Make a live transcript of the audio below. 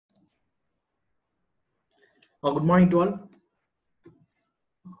Good morning to all.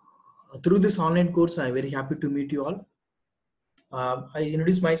 Through this online course, I am very happy to meet you all. I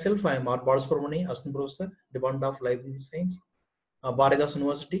introduce myself. I am Balasubramanian, Assistant Professor, Department of Life Science, Bharadas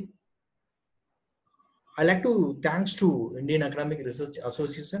University. I like to thanks to Indian Academic Research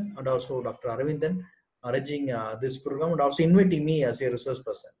Association and also Dr. Aravindan arranging this program and also inviting me as a resource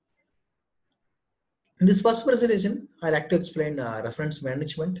person. In this first presentation, I like to explain reference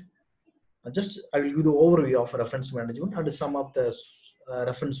management. I will give the overview of reference management and some of the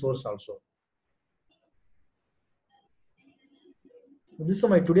reference source also. This is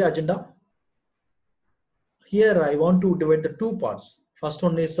my today agenda. Here I want to divide the two parts. First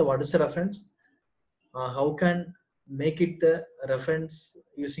one is what is the reference? How can make it the reference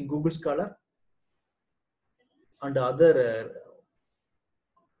using Google Scholar and other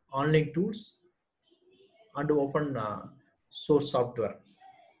online tools and open source software.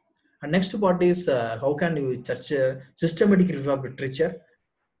 And next part is how can you search systematic review of literature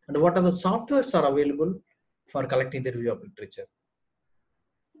and what are the softwares are available for collecting the review of literature.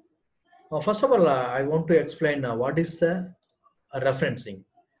 First of all, I want to explain what is referencing.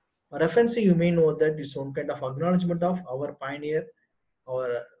 Referencing, you may know that is some kind of acknowledgement of our pioneer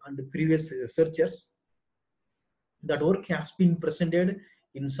and previous researchers. That work has been presented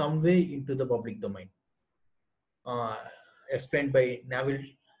in some way into the public domain. Explained by Neville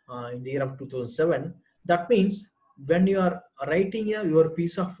in the year of 2007. That means when you are writing your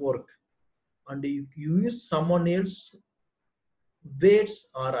piece of work and you use someone else's words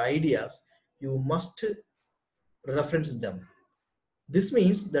or ideas, you must reference them. This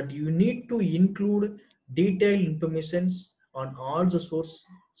means that you need to include detailed information on all the sources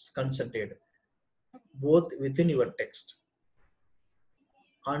consulted, both within your text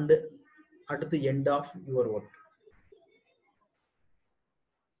and at the end of your work.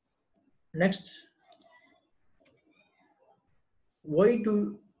 Next, why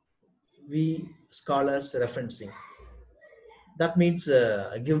do we scholars referencing? That means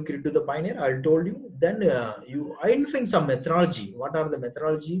give credit to the pioneer. I told you. Then you identifying some methodology. What are the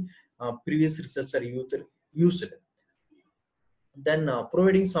methodology previous researcher used? Then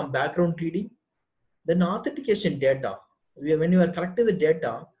providing some background reading. Then authentication data. When you are collecting the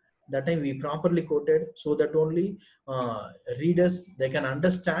data, that time we properly quoted so that only readers they can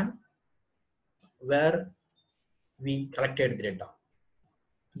understand where we collected the data.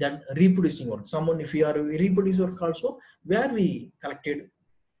 Then reproducing work. Someone, if you are reproducing work also, where we collected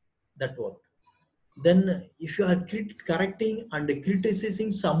that work. Then if you are correcting and criticizing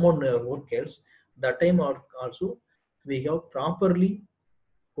someone work else, that time also we have properly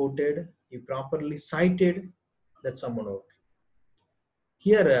quoted, you properly cited that someone work.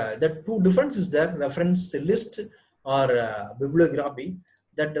 Here, the two differences there, reference list or bibliography.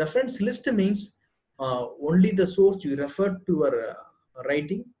 That reference list means only the source you refer to your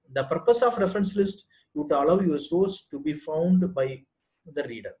writing. The purpose of reference list would allow your source to be found by the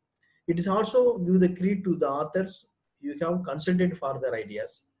reader. It is also give the credit to the authors you have consulted for their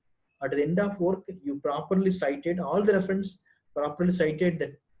ideas. At the end of work, you properly cited all the reference, properly cited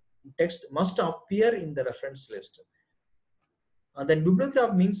the text must appear in the reference list. And then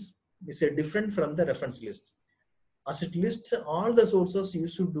bibliograph means is a different from the reference list, as it lists all the sources you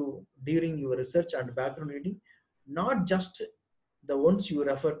should do during your research and background reading, not just the ones you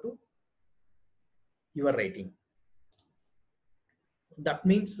refer to your writing. That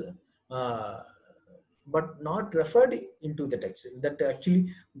means but not referred into the text. That actually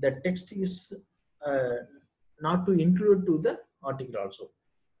the text is not to include to the article also.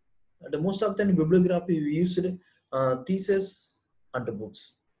 The most of the bibliography we used thesis and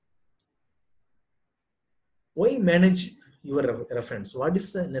books. Why manage your reference? What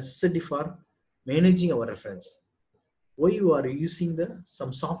is the necessity for managing our reference? Why you are using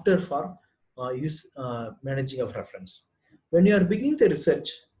some software for managing of reference? When you are beginning the research,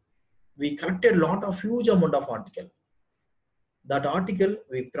 we collected huge amount of article. That article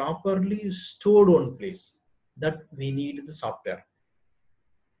we properly stored on place. That we need the software.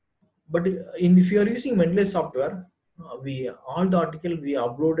 But if you are using Mendeley software, all the article we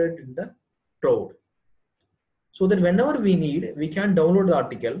uploaded in the cloud. So that whenever we need, we can download the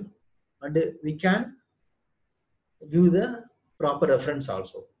article and we can give the proper reference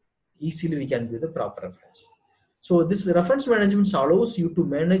also. Easily we can give the proper reference. So this reference management allows you to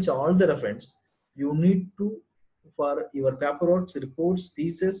manage all the reference you need to for your paperwork, reports,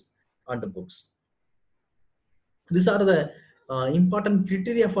 thesis, and books. These are the important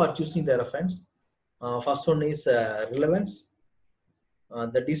criteria for choosing the reference. First one is relevance.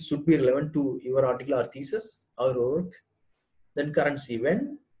 That is should be relevant to your article or thesis or work. Then currency,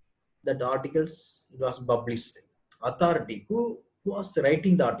 when that articles was published. Authority, who was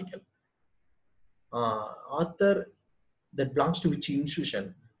writing the article, author that belongs to which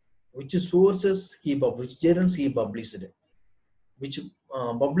institution, which sources he published, which journals he published, which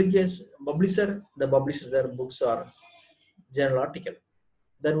publisher the publisher their books or journal article.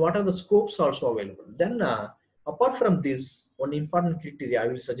 Then what are the scopes also available? Then apart from this, one important criteria I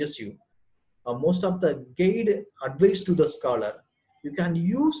will suggest you, most of the guide advice to the scholar, you can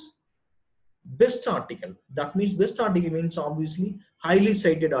use best article. That means best article means obviously highly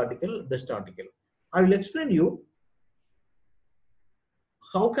cited article, best article. I will explain you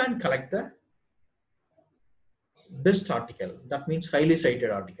how can collect the best article. That means highly cited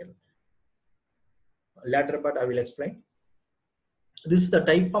article. Later, but I will explain. This is the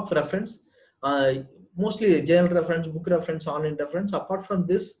type of reference, mostly journal reference, book reference, online reference. Apart from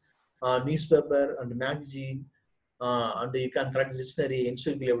this, newspaper and magazine, and you can collect dictionary,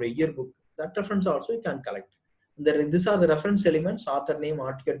 encyclopedia, yearbook. That reference also you can collect. These are the reference elements: author name,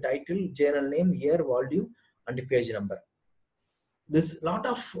 article title, journal name, year, volume, and page number. There's lot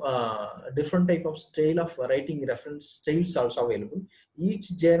of different type of style of writing reference styles also available.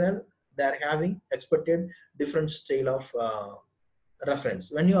 Each journal they are having expected different style of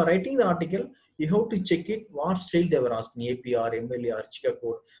reference. When you are writing the article, you have to check it what style they were asking, APR, MLA,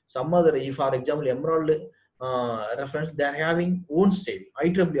 Chicago, some other. If for example Emerald reference, they are having own style.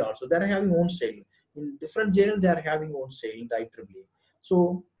 IEEE also they are having own style. In different journals they are having own style in the IEEE.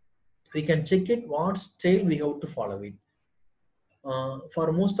 So we can check it what style we have to follow it.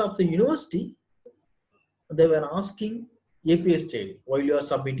 For most of the university, they were asking APA style while you are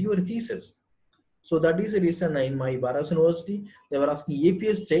submitting your thesis. So that is the reason in my Baras University, they were asking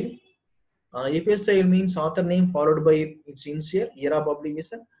APA style. APA style means author name followed by its initial, year of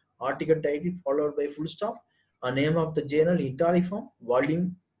publication, article title followed by full stop, a name of the journal, italic form,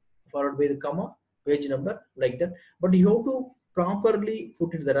 volume followed by the comma, page number, like that. But you have to properly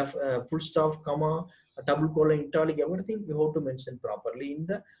put it the full stop, comma, a double colon, italic, everything you have to mention properly in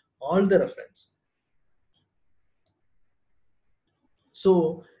the all the reference.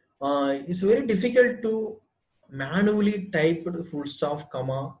 So it's very difficult to manually type full stop,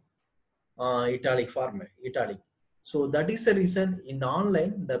 comma, italic format, italic. So that is the reason in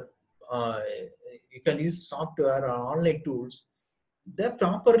online the you can use software or online tools. They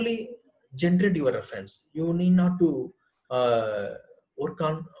properly generate your reference. You need not to work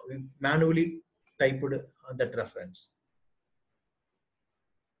on manually typed that reference.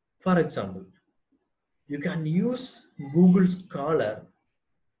 For example, you can use Google Scholar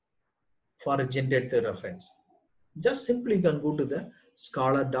for a generated reference. Just simply you can go to the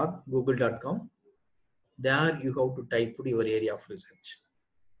scholar.google.com. There you have to type your area of research.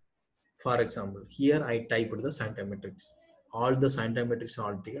 For example, here I typed the scientometrics. All the scientometrics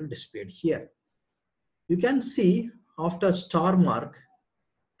article displayed here. You can see after star mark,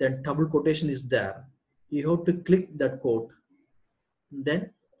 then double quotation is there. You have to click that quote.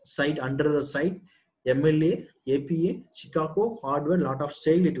 Then site, under the site, MLA, APA, Chicago, hardware, lot of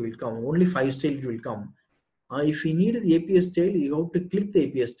style it will come. Only 5 style it will come. If you need the APA style, you have to click the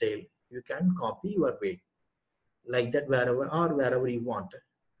APA style. You can copy your weight like that wherever you want.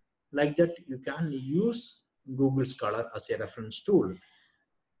 Like that, you can use Google Scholar as a reference tool.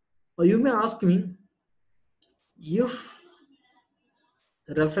 You may ask me, if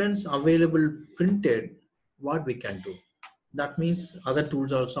reference available printed, what we can do? That means other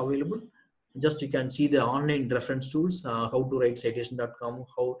tools are also available. Just you can see the online reference tools, how to write citation.com,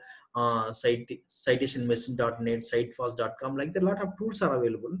 how citationmachine.net, citefast.com, like that. A lot of tools are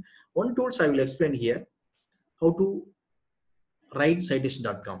available. One tools I will explain here, how to write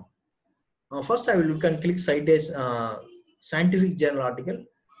citation.com. First, you can click citation, scientific journal article.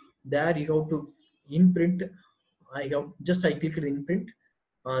 There you have to imprint. I clicked imprint.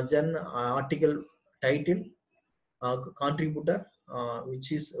 Then article title, contributor,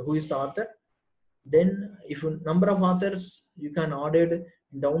 which is who is the author. Then if number of authors, you can add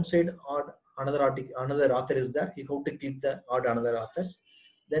downside or another article, another author is there. You have to click the add another authors.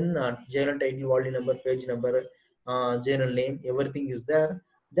 Then journal title, volume number, page number, journal name, everything is there.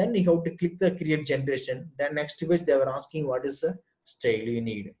 Then you have to click the create generation. Then next page they were asking what is the style you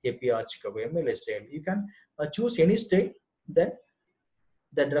need, APR, Chicago, MLA style. You can choose any style. Then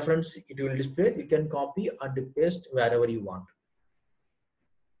that reference it will display. You can copy and paste wherever you want.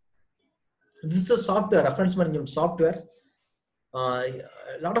 This is a software, reference management software. A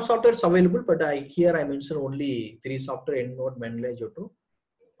lot of software is available, but here I mentioned only 3 software: EndNote, Mendeley, Joto.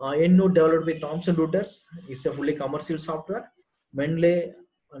 EndNote developed by Thomson Reuters is a fully commercial software. Mendeley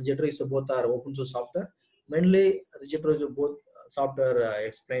and Jetro is both are open source software. Mendeley and Jetro is both software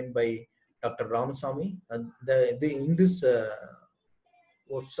explained by Dr. Ramasamy. And in this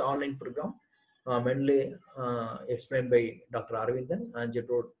what's online program, mainly explained by Dr. Arvindan and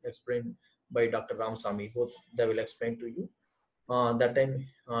Jetro explained by Dr. Ramasamy. Both they will explain to you. That time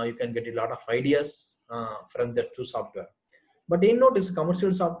you can get a lot of ideas from the two software. But EndNote is a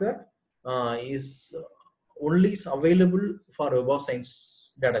commercial software, is only available for Web of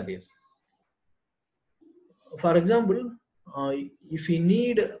Science database. For example, if you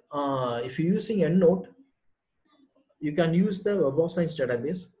need, if you're using EndNote, you can use the Web of Science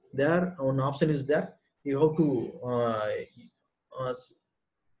database. There, one option is there. You have to uh,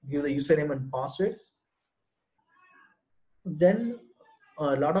 give the username and password. Then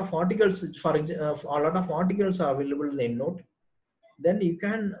a lot of articles, for example, a lot of articles are available in EndNote. Then you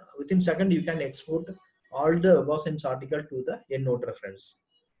can, within second, you can export all the Web of Science article to the EndNote reference.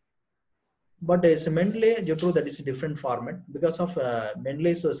 But as Mendeley, Jutro, that is a different format because of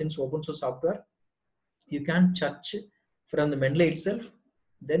Mendeley. So since open source software, you can search from the Mendeley itself.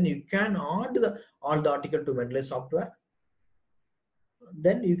 Then you can add all the article to Mendeley software.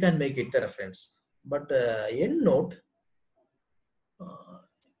 Then you can make it the reference. But EndNote,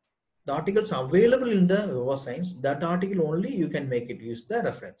 the articles available in the Web of Science, that article only you can make it use the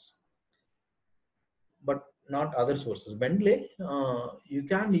reference, but not other sources. Mendeley, you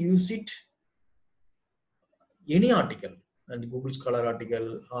can use it any article, and Google Scholar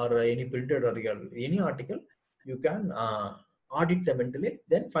article or any printed article, any article, you can audit the Mendeley.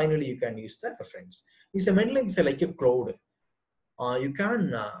 Then finally you can use the reference. It's a Mendeley is like a cloud. You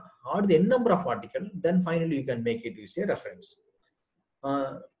can add the n number of article. Then finally you can make it use a reference.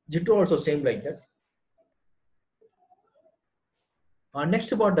 Jitto also same like that.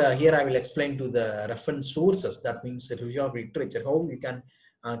 Next about here I will explain to the reference sources. That means the review of literature. How you can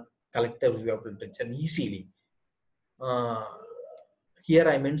collect the review of literature easily. Here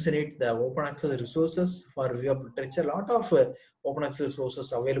I mentioned it, the open access resources for review of literature. A lot of open access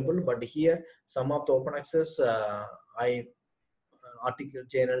resources available, but here some of the open access article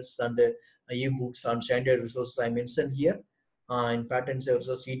journals and e-books and standard resources I mentioned here. In patent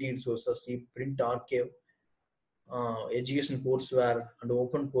services, CD resources, e-print archive, education courseware and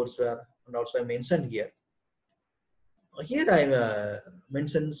open courseware, and also I mentioned here. Here I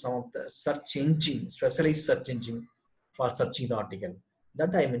mentioned some of the search engine, specialized search engine for searching the article.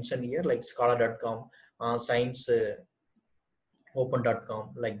 That I mentioned here, like scholar.com, science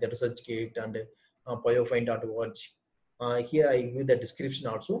open.com, like the ResearchGate and biofind.org. Here I give the description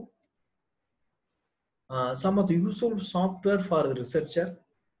also. Some of the useful software for the researcher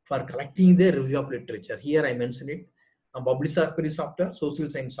for collecting the review of literature. Here I mentioned it. Balasubramanian software, social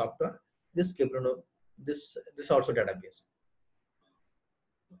science software. This also database.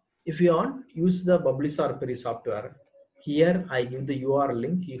 If you want use the Balasubramanian software, here I give the URL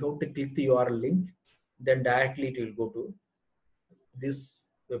link. You have to click the URL link, then directly it will go to this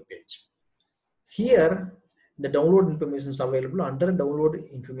web page. Here the download information is available. Under download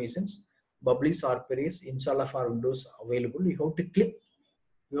informations, Balasubramanian installer for Windows available. You have to click,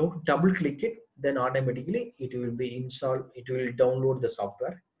 you have to double click it, then automatically it will be installed. It will download the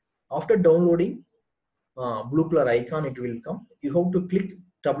software. After downloading, blue color icon it will come. You have to click,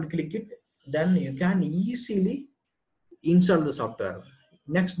 double click it, then you can easily install the software.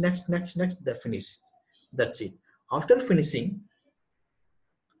 Next, the finish. That's it. After finishing,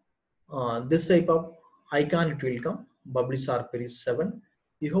 this type of icon it will come. Balasubramanian 7.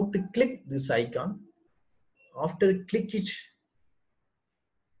 You have to click this icon. After click it,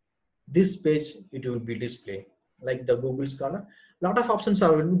 this page it will be displayed like the Google Scholar. Lot of options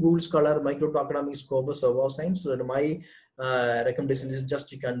are available. Google Scholar, Microsoft Academic, Scopus, Web of Science. So my recommendation is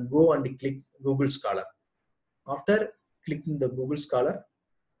just you can go and click Google Scholar. After clicking the Google Scholar,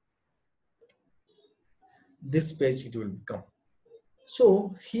 this page it will come.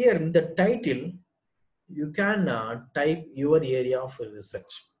 So here in the title, you can type your area of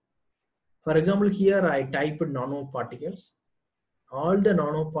research. For example, here I typed nanoparticles. All the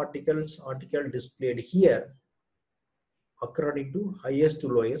nanoparticles article displayed here according to highest to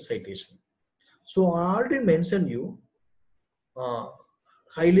lowest citation. So I already mentioned you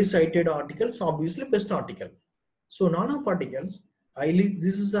highly cited articles, obviously best article. So nanoparticles,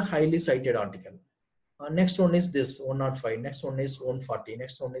 this is a highly cited article. Next one is this 105, next one is 140,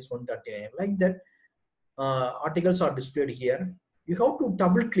 next one is 139. Like that, articles are displayed here. You have to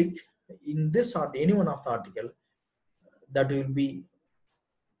double click in this article, any one of the article that will be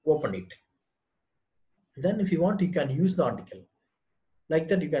open it. Then if you want, you can use the article. Like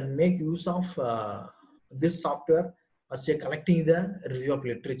that, you can make use of this software as a collecting the review of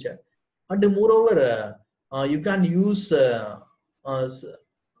literature. And moreover, you can use uh,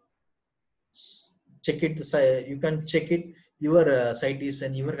 check it. You can check it your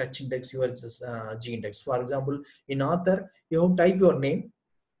citation, your H index, your G index. For example, in author, you have type your name,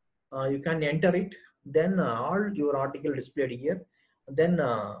 you can enter it, then all your article displayed here. Then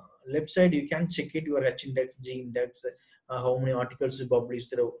left side you can check it your H index, G index, how many articles you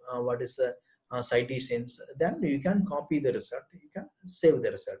published, what is citations. Then you can copy the result, you can save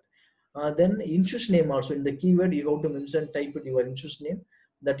the result. Then institution name also, in the keyword you have to mention, type it your institution name,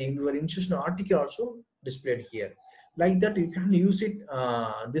 that in your institution article also displayed here. Like that you can use it,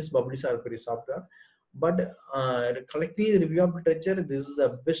 this Balasubramanian software. But collecting the review of literature, this is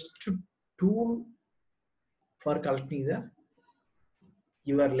the best tool for collecting the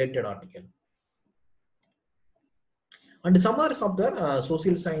your related article. And some other software,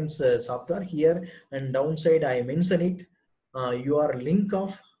 social science software, here and downside I mention it, your link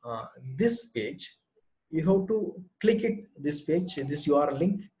of this page, you have to click it, this page, this URL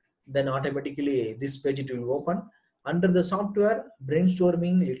link, then automatically this page it will open. Under the software,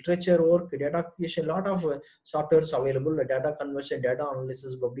 brainstorming, literature work, data creation, lot of softwares available, data conversion, data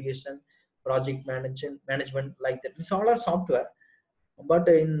analysis, publication, project management, like that. It's all a software, but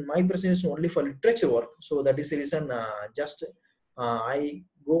in my presentation only for literature work. So that is the reason, just I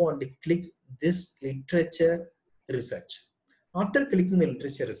go and click this literature research. After clicking the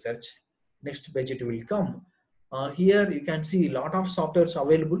literature research, next page it will come. Here you can see a lot of softwares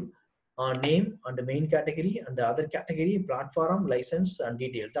available, name and the main category, and the other category, platform, license and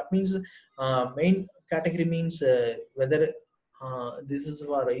details. That means main category means whether this is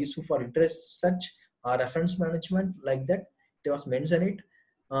for useful for literature search or reference management, like that it was mentioned it.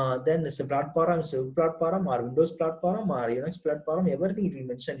 Then it's a platform, it's a platform or Windows platform or Linux platform, everything it will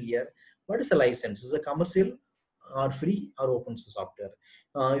mention here. What is the license? Is a commercial or free or open source software?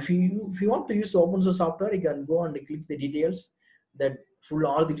 If you want to use open source software, you can go and click the details, that full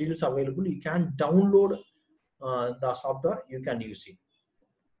all the details available. You can download the software, you can use it.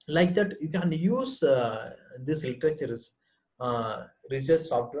 Like that you can use this literature research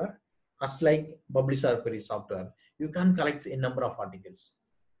software as like Balasubramanian software. You can collect a number of articles.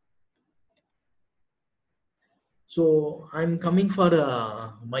 So I'm coming for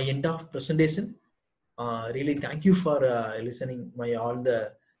my end of presentation. Really thank you for listening my all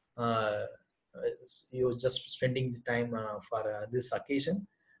the uh, you just spending the time for this occasion.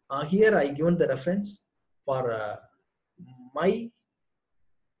 Here I given the reference for my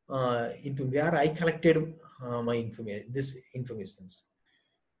into where I collected my information, this informations.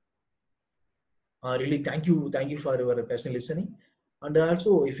 Really thank you for your personal listening. And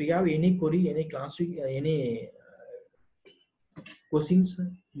also, if you have any query, any class, any questions,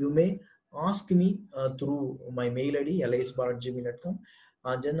 you may ask me through my mail ID lis@gmail.com.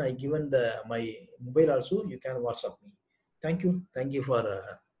 And then I given the my mobile also. You can WhatsApp me. Thank you for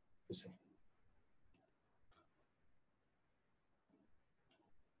listening.